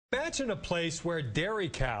Imagine a place where dairy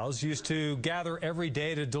cows used to gather every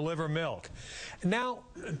day to deliver milk. Now,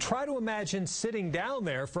 try to imagine sitting down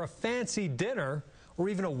there for a fancy dinner or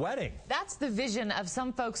even a wedding. That's the vision of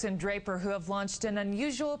some folks in Draper who have launched an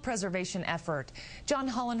unusual preservation effort. John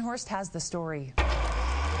Hollenhorst has the story.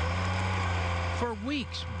 For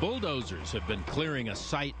weeks, bulldozers have been clearing a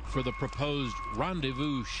site for the proposed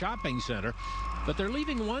Rendezvous shopping center, but they're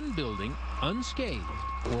leaving one building unscathed.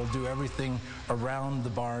 We'll do everything around the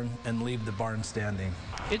barn and leave the barn standing.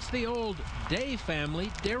 It's the old Day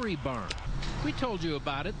family dairy barn. We told you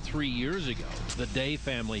about it 3 years ago. The Day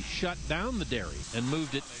family shut down the dairy and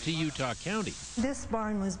moved it to Utah County. This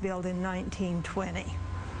barn was built in 1920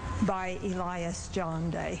 by Elias John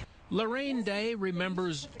Day. Lorraine Day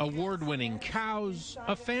remembers award-winning cows,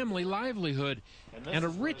 a family livelihood, and a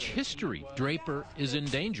rich history Draper is in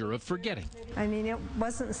danger of forgetting. I mean, it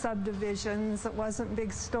wasn't subdivisions, it wasn't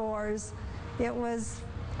big stores, it was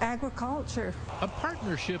agriculture. A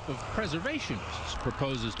partnership of preservationists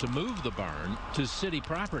proposes to move the barn to city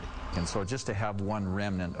property. And so just to have one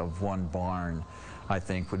remnant of one barn, I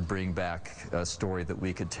think, would bring back a story that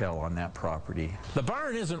we could tell on that property. The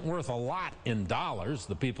barn isn't worth a lot in dollars.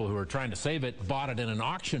 The people who are trying to save it bought it in an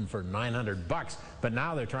auction for $900, but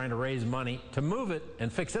now they're trying to raise money to move it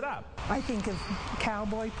and fix it up. I think of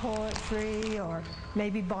cowboy poetry or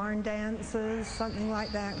maybe barn dances, something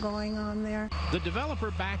like that going on there. The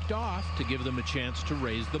developer backed off to give them a chance to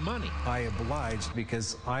raise the money. I obliged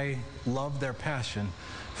because I love their passion,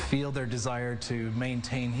 feel their desire to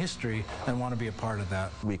maintain history, and want to be a part of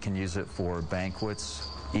that. We can use it for banquets,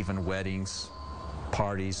 even weddings,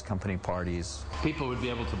 parties, company parties. People would be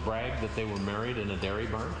able to brag that they were married in a dairy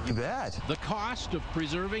barn? You bet. The cost of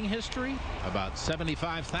preserving history? About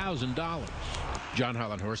 $75,000. John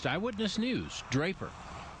Hollenhorst, Eyewitness News, Draper.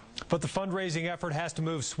 But the fundraising effort has to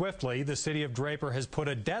move swiftly. The city of Draper has put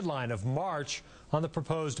a deadline of March on the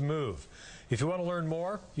proposed move. If you want to learn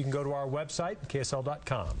more, you can go to our website,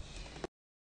 ksl.com.